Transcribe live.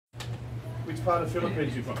Which part of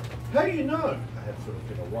Philippines you from? How do you know? I have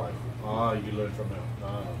Filipino wife. Ah, you learned from her.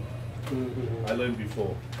 No. I learned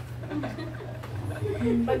before.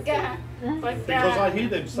 Because I hear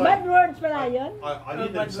them say. Bad words pala yun? I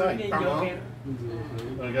hear them say, Kano.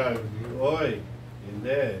 I go, oi,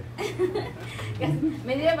 hindi.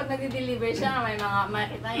 May di pag nagdi-deliver siya, may mga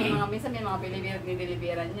makita yung mga minsan may mga Pilipino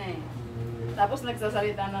nagdi-deliveran niya eh. Tapos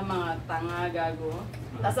nagsasalita ng mga tanga, gago.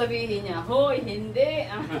 Tapos sabihin niya, hoy, hindi.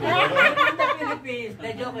 In the Philippines,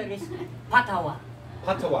 the joker is patawa.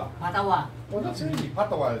 Patawa. Patawa. Well, that's easy.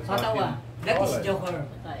 Patawa. It's Patawa. like That is Thailand. joker.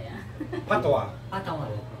 Patawa. Patawa.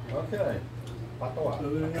 Okay. Patawa.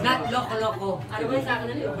 Not loko-loko. Ano ba yung sa akin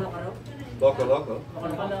na yun? Loko-loko? Loco, loco.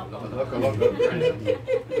 Loco, loco.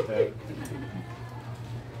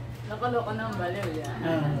 Loko-loko ng baliw yan.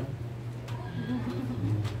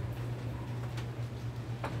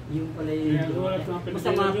 Yung pala yung...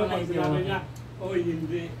 Masama pala yung... Oh,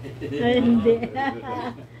 hindi. Hindi.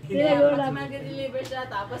 Hindi pag mag-deliver siya,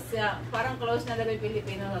 tapos parang close na daw yung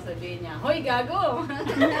Pilipino, sasabihin niya, hoy, gago!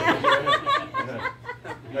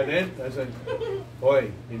 And then, I said,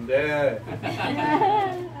 oi, hindi.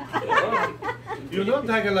 You know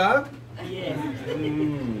Tagalog? Yes.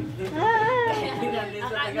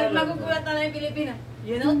 Magugulat na yung Pilipino.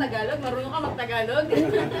 You know Tagalog? Marunong ka mag-Tagalog?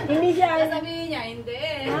 Hindi siya. Sabihin niya, hindi.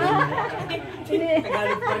 Hindi.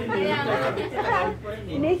 Tagalog pa rin eh. Tagalog pa rin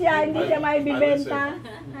eh. Hindi siya may bibenta.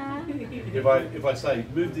 If I say,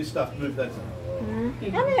 move this stuff, move that stuff.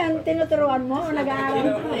 Ano yan? Tinuturuan mo o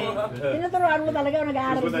nag-aaral? Tinuturuan mo talaga o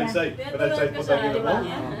nag-aaral When they siya? say, put that in the bowl.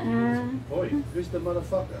 Ah. Oi, who's the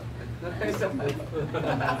motherfucker?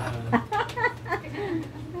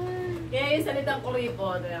 Kaya yung salitang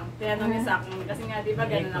kuripot, tinanong niya sa akin, kasi nga di ba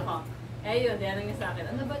ganun ako. Eh yun, tinanong niya sa akin,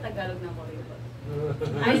 ano ba Tagalog ng kuripot?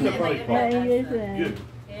 Ay, Who's the hindi, kuripot? You.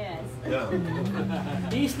 yes. Yeah.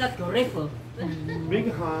 He is not correct. Big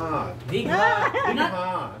heart. Big heart. Big Not,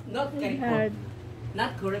 heart. not correct.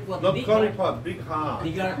 Not correct. What? Not Big curry heart. pot, big heart.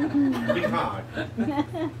 Big heart. Big heart.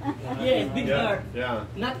 Yes, big Yeah, heart. yeah.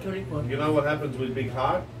 Not correct. What? You know what happens with big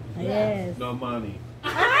heart? Yes. No money.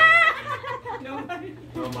 No money.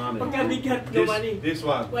 No money. Pagka big heart, no money. This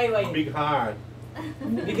one. Wait. Big heart.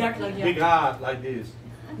 Big heart lang yan. Big heart like this.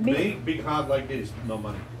 Big- Big heart like this. No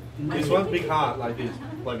money. This one big heart like this.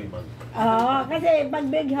 Plenty money. Oo, kasi pag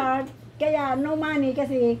big heart, kaya no money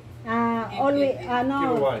kasi always,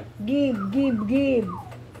 Give away. give.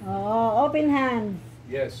 Oo, open hands.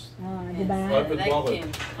 Yes. Di ba? Open Like wallet. him.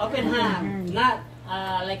 Open hand. Not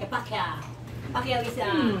like a Pacquiao. Pacquiao is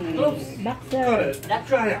close. Boxer. Got it. That's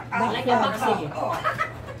right. Like a boxing.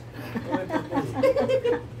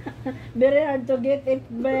 Very hard to get if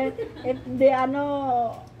the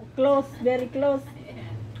close, very close.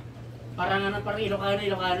 Parang Ilocano.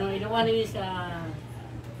 Ilocano is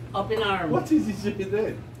open arm. What is he saying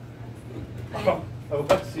then?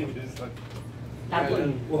 What's he saying?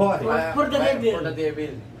 Tapon. Why? For the devil. For the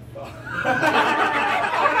devil.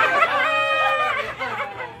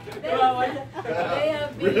 They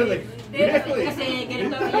have Really? Really? Kasi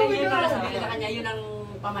ganito, yun ang sabi sa kanya, yun ang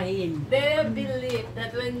pamahiin. They believe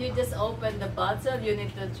that when you just open the bottle, you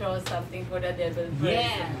need to throw something for the devil first.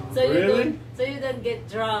 Yeah. Really? So you don't get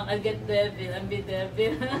drunk and get devil and be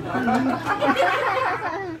devil.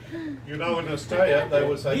 You know, in Australia, they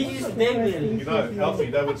would say, This is devil. you know,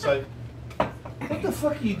 Alfie, they would say, what the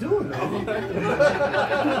fuck are you doing, man?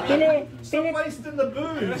 Stop wasting the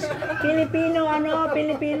booze.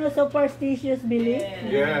 Filipino superstitious belief.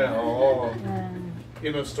 Yeah, oh. Ah.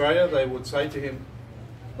 In Australia, they would say to him,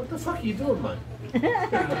 what the fuck are you doing, mate?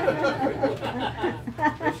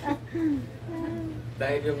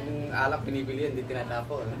 Dahil yung alak binibili, hindi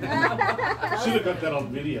tinatapon. Should have got that on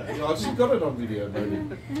video. I should have got it on video, maybe.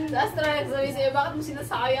 Sa Australia, sabi sa'yo, bakit mo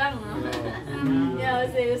sinasayang? Yeah,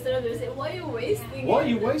 sa Australia, say, why are you wasting Why are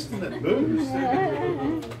it? you wasting that booze?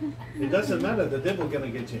 It doesn't matter. The devil's going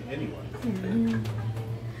to get you anyway.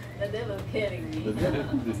 The devil kidding me. The devil,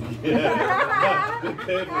 yeah. No, the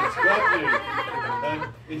devil's got you.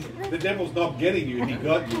 The devil's not getting you. He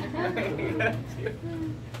got you.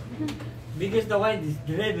 Because the wine is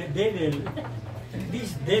devil.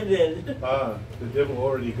 This devil. Ah, the devil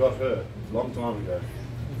already got her a long time ago.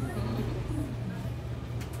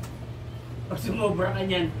 Pag sumobra ka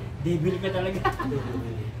niyan, devil ka talaga.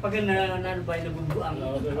 Pag ano ba, nabubuang.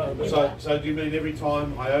 So do you mean every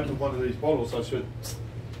time I open one of these bottles, I should,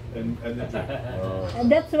 and then, And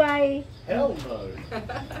that's why hell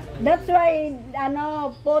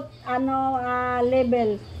no. put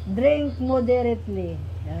label, drink moderately.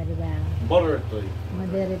 Diba? Moderately,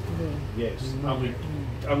 Moderately. yes.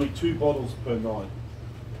 Only 2 bottles per night.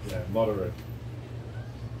 Yeah, moderate.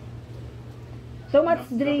 Too much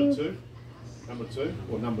drink. Number two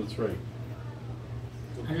or number three?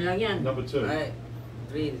 Ano lang yan? Number two. Ay,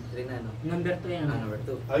 3 na, no? Number 2 yan. Number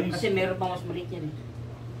 2. Are you Kasi meron pang mas maliit yan eh.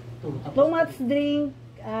 Too much drink,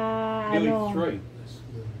 nearly ano, three?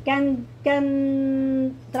 can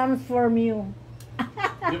transform you.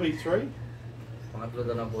 Nearly three? Pangatlo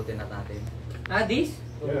daw ng buti na natin. Ah, this?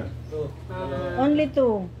 Yeah. Only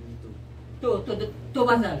two. Two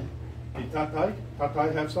basal. Did Tate?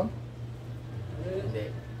 Tate have some?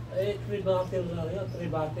 Hindi. Eh, 3 bottle na yan,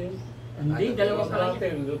 3 bottle. Hindi, dalawa pa lang.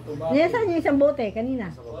 Bottle, 2 bottle. Nasaan yung isang bote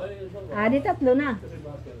kanina? Ay, isa ba? Di tatlo na. 3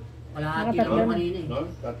 bottle. Kalahati Nakatatlo lang na. kanina eh. No?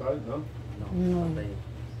 Tate? No? No. Patay.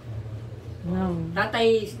 No.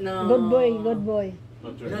 Tatay is no... Good boy, good boy.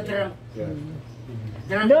 Not No drinking. drunk. Yeah.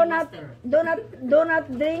 Drunk master. Do not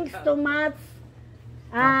drinks too much.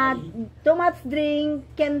 Too much drink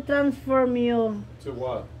can transform you. To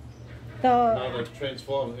what? So, No, that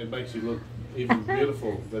transform. It makes you look even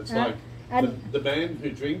beautiful. That's like the man who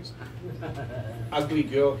drinks. Ugly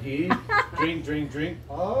girl here. Drink.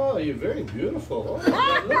 Oh, you're very beautiful. Oh,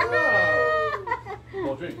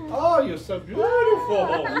 more drink. Oh, you're so beautiful.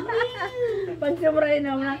 pag sobra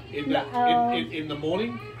inom na. In the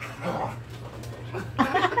morning. Oh.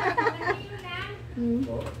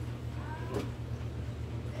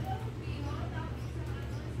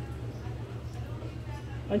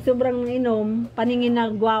 Pag sobrang inom, paningin na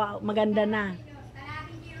maganda na.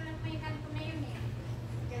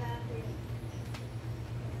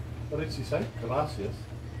 What did she say? Gracias.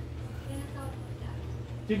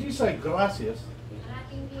 Did you say gracias?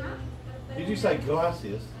 Did you say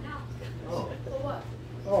gracias? Oh.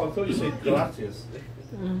 Oh, I thought you said gracias.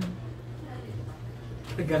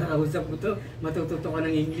 Nagkakausap ko to, matututo ka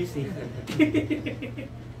ng English eh.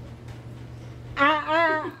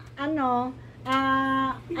 I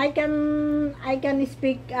can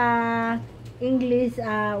speak English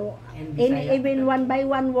in even one by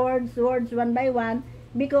one words one by one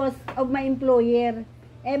because of my employer.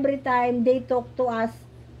 Every time they talk to us,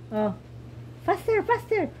 faster,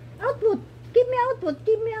 output, give me output,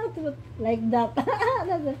 like that.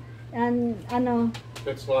 And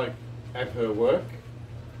That's like at her work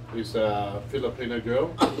is a Filipino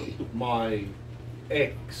girl. My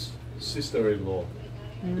ex-sister-in-law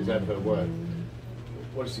is at her work.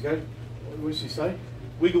 What does she go? What does she say?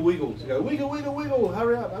 Wiggle, wiggle. She go, wiggle, wiggle, wiggle.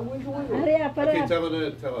 Hurry up, wiggle, wiggle. Hurry up, I hurry keep up. telling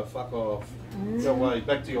her, tell her, fuck off. Go away,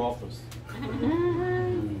 back to your office.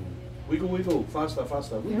 Wiggle, wiggle, faster,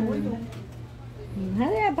 wiggle, wiggle.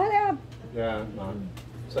 Hurry up. Yeah, no.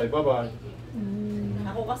 Say bye-bye.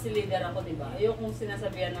 Ako kasi leader ako, di ba? Ayokong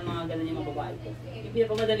sinasabihan ng mga ganun yung mga babae ko.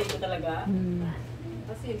 Pinapamadali ko talaga.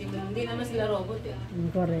 Kasi hindi naman sila robot eh.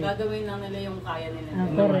 Correct. Gagawin lang nila yung kaya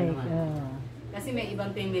nila. Correct. Kasi may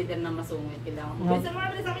ibang team leader na masungit. Kailangan ko. Oh. Bilisan mo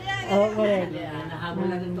niya! Correct. Nahabol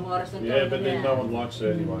na itong oras ng Yeah, but then no one likes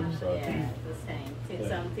her anyway, so. Yeah, the same. Since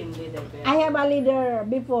some team leader. I have a leader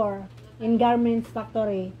before in garments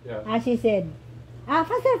factory. Yeah. She said,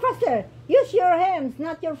 faster. Use your hands,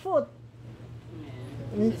 not your foot.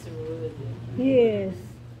 Yeah, this is rude. Yes.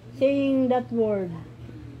 Saying that word.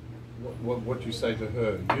 What you say to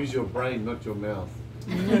her? Use your brain, not your mouth.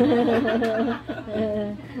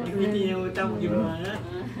 Gamitin yung utang, di ba?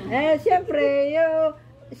 Siyempre, yung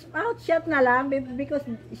mouth shut na lang because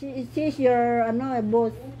she's your boss.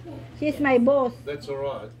 She's my boss. That's all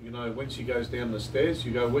right. You know, when she goes down the stairs,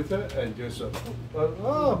 you go with her and just,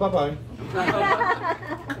 bye-bye.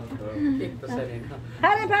 8% na.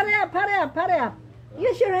 Hurry up.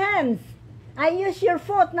 Use your hands. I use your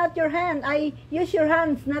foot, not your hand. I use your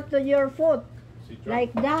hands, not your foot. She dropped.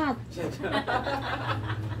 Like that.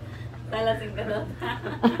 Talasing ka doon.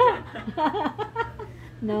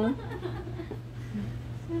 No?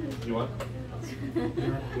 You want?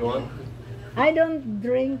 You want? I don't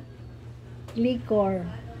drink liquor.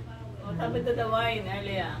 Oh, sabi to the wine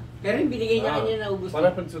earlier. Pero yung binigay niya kanya naubos What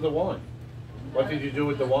happened to the wine? What did you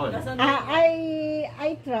do with the wine? Nasaan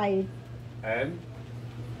I tried and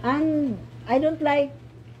I don't like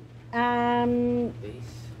Base.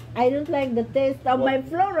 I don't like the taste of my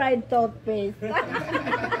fluoride toothpaste.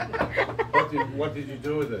 What did you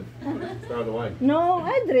do with it? Throw it away. No,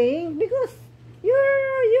 I drink because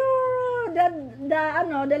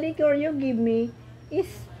the liquor you give me is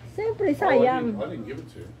siyempre sayang. I didn't give it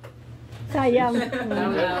to you. Sayang.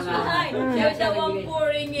 Ay, you're the one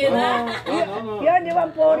pouring it, ha? You're the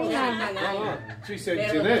one pouring ah. She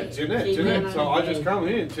said, Jeanette. So I just come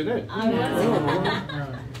here, Jeanette.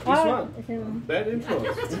 This one. Bad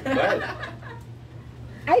influence. Bad.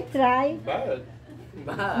 I try, Bad.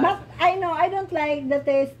 but I know I don't like the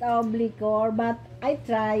taste of liquor, but I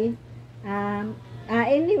try.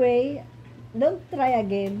 Anyway, don't try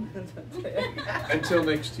again. Until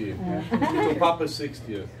next year. Until Papa's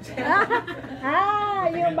 60th.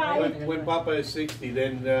 You buy. When Papa is 60,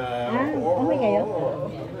 then... Uwi kayo?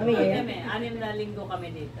 Uwi kayo? Kami, 6 na linggo kami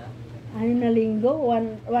dito. Ano na linggo?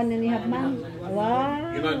 One and a half months?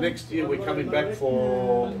 Wow. You know, next year we're coming back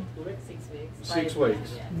for 6 weeks. 6 weeks.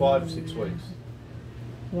 5, 6 weeks.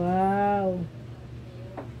 Wow.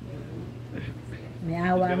 May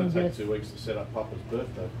It's awa going ang to take Diyos. 2 weeks to set up Papa's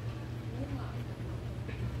birthday.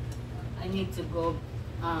 I need to go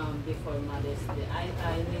before Mother's Day.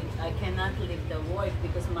 I cannot leave the work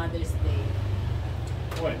because Mother's Day.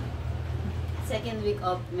 When? Second week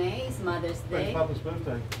of May is Mother's When's Day. Papa's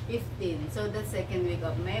birthday? 15. So the second week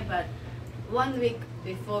of May, but 1 week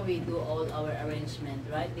before we do all our arrangement,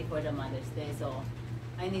 right? Before the Mother's Day. So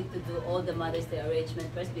I need to do all the Mother's Day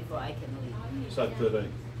arrangement first before I can leave. So 13,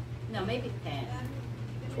 No, maybe 10.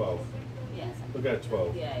 12. Yeah, something. We'll go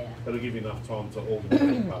 12. Yeah. That'll give you enough time to organise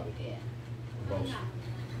the party. Yeah. Boss.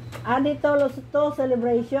 Dito to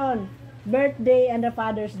celebration. Birthday and the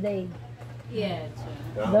Father's Day. Yeah, true.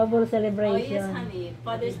 Yeah. Double Oh yes, celebration. honey.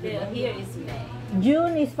 Father's Day here is May.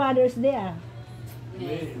 June is Father's Day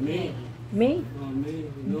May. May?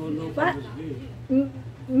 No, Pa- Father's Day.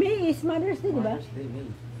 May is Mother's Day, di ba?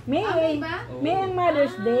 May. May ba? May ang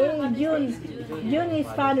Mother's Day. Mother's June. Day is June. June is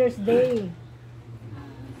Father's Day.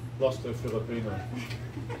 Lost her Filipino.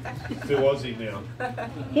 To Aussie now.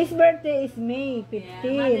 His birthday is May Yeah,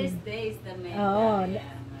 Mother's 15. Day is the May. Oo. Yeah, Mother's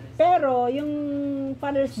Day. Pero yung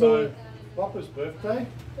Father's Day, So, Papa's birthday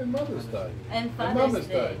and Mother's Day. And Mother's Father's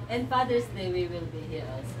Day. And Father's Day we will be here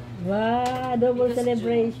also. wow, double Because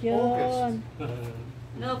celebration. August.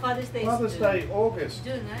 No, Father's Day is Mother's June. Day, August.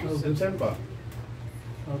 June, right? September.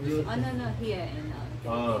 Oh, no, here in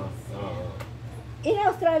Ah. In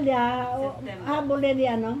Australia, September. habol din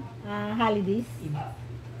yan, no? Holidays.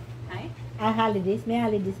 Hi? Holidays. May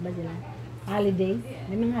holidays ba sila? Holiday? Yeah.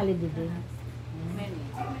 May mga holiday din. Many.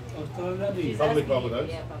 Australia Day. She's Public asking- holidays?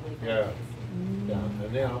 Yeah, public Yeah. holidays. Yeah.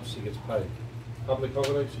 And now she gets paid. Public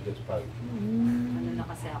holiday, she gets paid. Ano na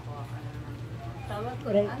kasi ako? Ano na? Tawag ko,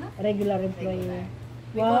 ano? Regular employee.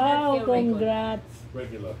 We call that Wow, here regular. congrats.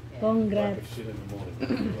 Regular. Like a Congrats. shit in the morning.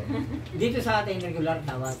 Regular. Dito sa atin, regular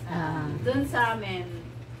tawag. Doon sa amin,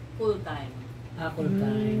 full time. Full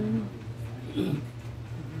time.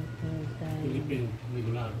 Philippines,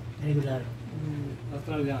 regular. Regular.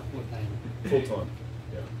 Australia, full time. Full time.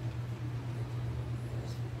 Yeah.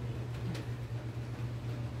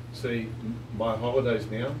 See, my holidays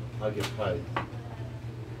now, I get paid.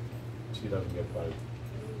 She doesn't get paid.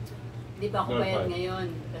 Di ba ako No, bayad fine. ngayon?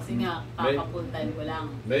 Kasi nga, May- kaka-full time ko lang.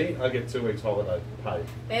 Me, I get 2 weeks holiday paid.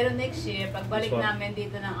 Pero next year, pagbalik That's why- namin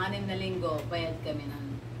dito ng 6 na linggo, bayad kami nun.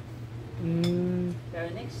 Pero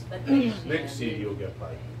but Next year you'll get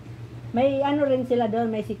paid. May ano rin sila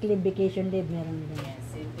doon, may sick leave, vacation leave, meron din.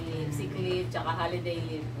 Yes, sick leave, tsaka holiday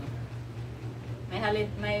leave. May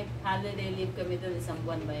holiday leave kami doon, 1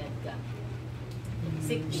 buwan bayad ka.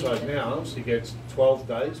 Sick leave. So now she gets 12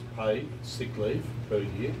 days paid sick leave per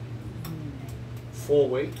year,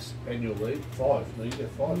 4 weeks annual leave, 5. No, you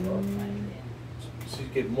get 5, right? She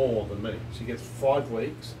get more than me. She gets 5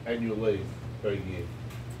 weeks annual leave per year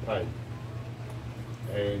paid,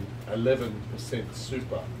 and 11%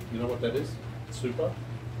 super. You know what that is? Super.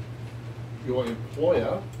 Your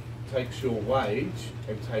employer takes your wage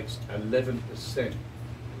and takes 11%.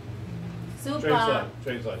 Supa.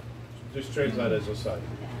 Translate. Just translate as I say.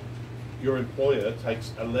 Your employer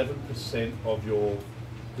takes 11% of your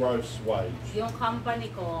gross wage Yung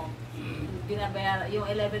company ko, binabayaran, yung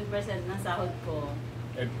 11% ng sahod ko,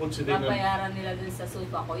 and puts it in a... babayaran nila dun sa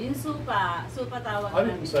supa ko. Yung supa tawag I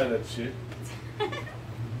didn't say that shit.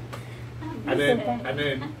 And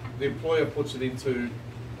then the employer puts it into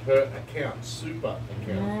her account, super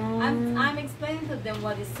account. I'm explaining to them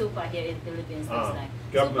what is supa here in Philippines next time.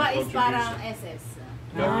 Government Supa is parang contribution. SS.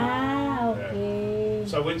 Okay.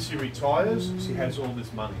 So when she retires, she has all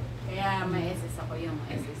this money. Kaya may SS ako, yung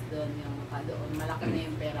SS doon, yung doon. Malaki na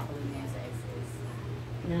yung pera ko doon sa SS.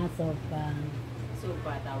 Nasopa.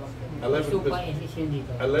 Supa tawag doon. 11%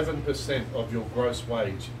 11% of your gross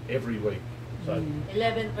wage every week. So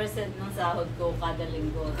 11% ng sahod ko kada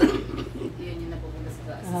linggo. Yun yung napupunta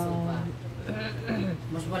sa supa.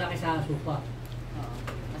 Mas malaki sa supa. Oo,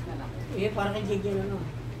 mas malaki. Eh, parang kay JJ ano.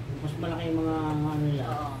 Mas malaki yung mga ano nila.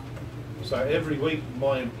 Oo. So every week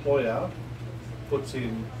my employer puts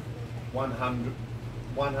in $130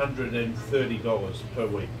 per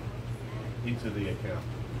week into the account.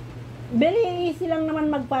 Very easy lang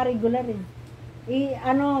naman magpa-regular eh.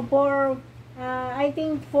 I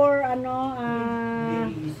think for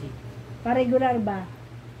Very easy. pa-regular ba?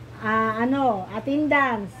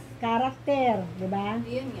 attendance, character, di ba?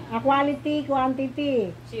 Yun nga. Quality,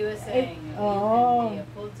 quantity. She was saying, you oo. can be a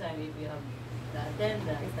full-time if you have the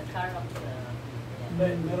attendance, the character.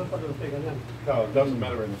 Meron pa doon, teka lang. No, it doesn't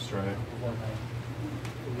matter in Australia.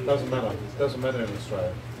 Doesn't matter. Doesn't matter in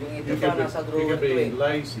Australia. Yung You ito can pa be, nasa you drawer can to be eh.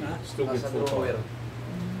 lazy, still get Nasa full drawer. time.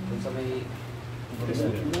 Dun sa may...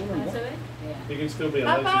 Sabi? Yeah. You can still be a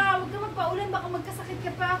Papa, lazy. huwag ka magpaulan, baka magkasakit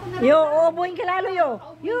ka pa. Ako na Yo, uubuhin ka lalo yo.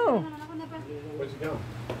 Yo. Ako na pa. Where's he going?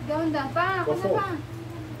 Gawin da pa, ako What na for? pa.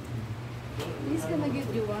 He's gonna give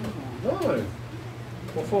you one more. No.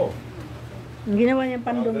 What for? Ang ginawa niya Oh,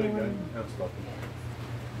 pandong there you go. naman. That's lucky.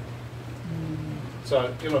 So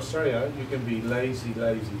in Australia, you can be lazy,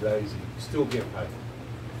 still get paid.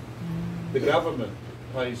 The government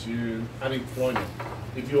pays you unemployment.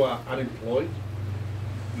 If you are unemployed,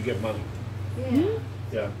 you get money. Yeah.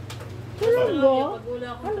 Yeah. Talaga? Pag wala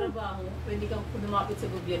akong trabaho, pwede kang lumapit sa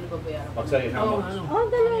gobyerno, babayaran ko. I'll tell you how Oh, much. ano? Oh,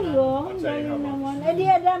 talaga? Ang I'll tell you how galing much. naman. Eh di,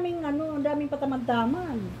 ang daming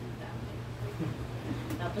patamad-tamad.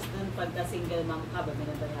 Tapos dun pagka single mom ka, ba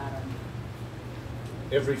binabayaran?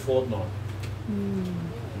 Every fortnight.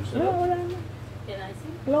 You see that? Wala na. Can I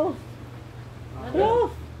see? Close.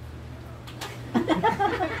 Close.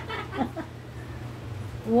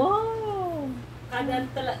 Wow.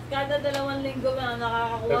 Kada 2 linggo na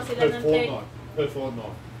nakakakuha Per, sila per ng fortnight. Per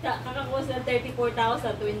fortnight. kakakuha sila ng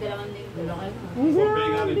 34,000 tuwing 2 linggo. Ang For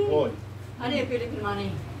being grabe. unemployed. Ano yung Philippine money?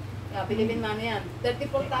 Yeah, Philippine money yan.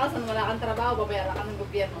 34,000, wala kang trabaho, babayaran ka ng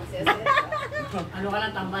gobyerno. CSS. Ano ka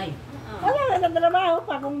lang tambay? Wala na sa trabaho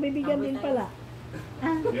pa kung bibigyan din pala.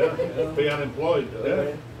 Yeah. Be unemployed.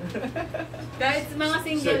 Yeah. Kahit mga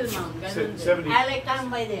single Se- mom, se- ganun din. 70 I like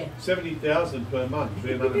tambay din. 70,000 per month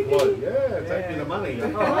being unemployed. Yeah, take me the money.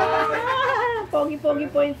 Pogi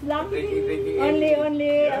points lang. Drinking. Only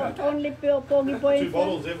pogi 2 points lang.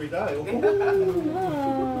 bottles every day.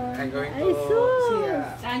 I'm going Ay, to sus. see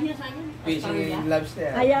Saan yun? Saan yun? fishing in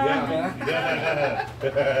lobster. Hayaan.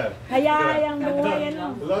 Yeah. Hayaan buhay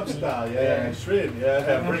ano. Lobster, yeah. Shrimp,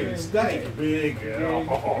 yeah. Bring steak, big.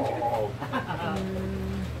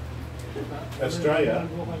 Australia,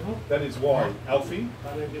 that is why. Alfie,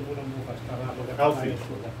 Para hindi mo na bukas. Para Alfie.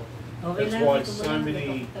 Okay That's lang, why ito so ba lang,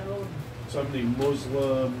 many- Dr. Ron? so many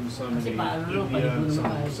Muslims, so many Indians,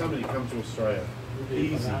 so many come to Australia.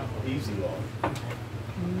 Easy life.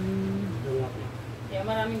 Kaya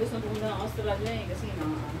maraming gustong pumunta ng Australia eh, kasi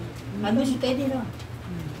mga Ano si Teddy no?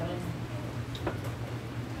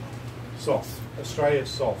 Soft. Australia's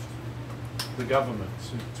soft. The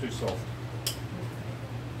government's too soft.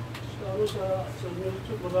 Ano sa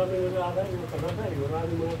YouTube, maraming nag-aaral yung Canada eh.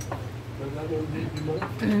 Maraming mga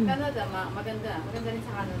Canada, maganda. Maganda rin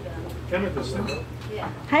sa Canada. Canada's simple. Yeah.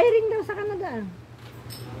 Hiring daw sa Canada.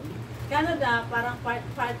 Canada, parang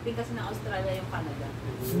part din kasi ng Australia yung Canada.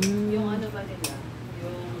 Yung ano ba nila?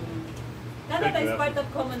 Yung... Canada is part of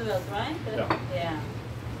Commonwealth, right? Yeah. Yeah.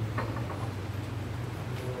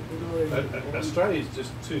 Australia is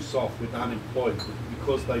just too soft with unemployed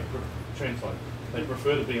because they translate. They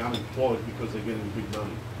prefer to be unemployed because they're getting big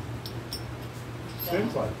money.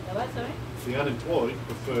 Translate. Diba? Sorry? The unemployed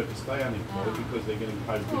prefer to stay unemployed because they're getting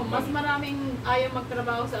paid big Oh, mas money. maraming ayaw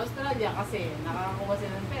magtrabaho sa Australia kasi nakakakuha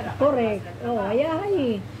sila ng pera. Correct. Oh, Oh,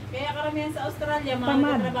 ayahay. Kaya karamihan sa Australia, mga Tamad.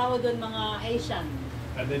 nagtatrabaho doon mga Asian.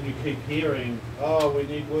 And then you keep hearing, oh, we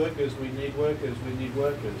need workers, we need workers, we need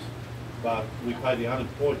workers. But we pay the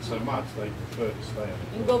unemployed so much, they prefer to stay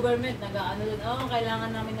Yung unemployed. government, nag-ano doon, oh, kailangan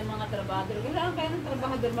namin ng mga trabahador. Kailangan kaya ng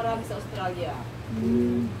trabahador marami sa Australia.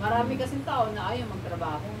 Marami kasing tao na ayaw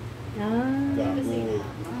magtrabaho. Kasi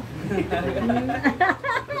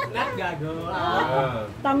Not gago.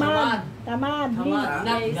 Tamad. Tamad.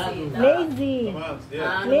 lazy. Lazy. Come on,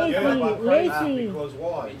 yeah. Lazy, Yeah, but lazy. because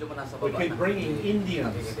why? Medyo mo nasa We baba keep na. bringing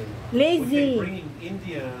Indians. We Lazy. keep bringing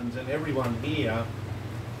Indians and everyone here,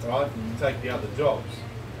 right, to take the other jobs.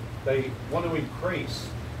 They want to increase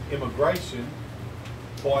immigration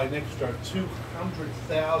by an extra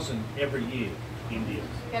 200,000 every year, Indians.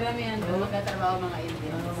 Karamihan doon magtatrabaho mga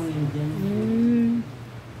Indians. Ano mga Indian?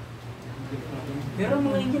 Pero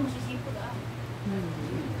mga Indian masisipag ah.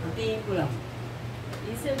 Ang tingin ko lang.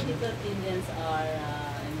 These certificate Indians are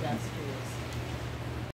industrious.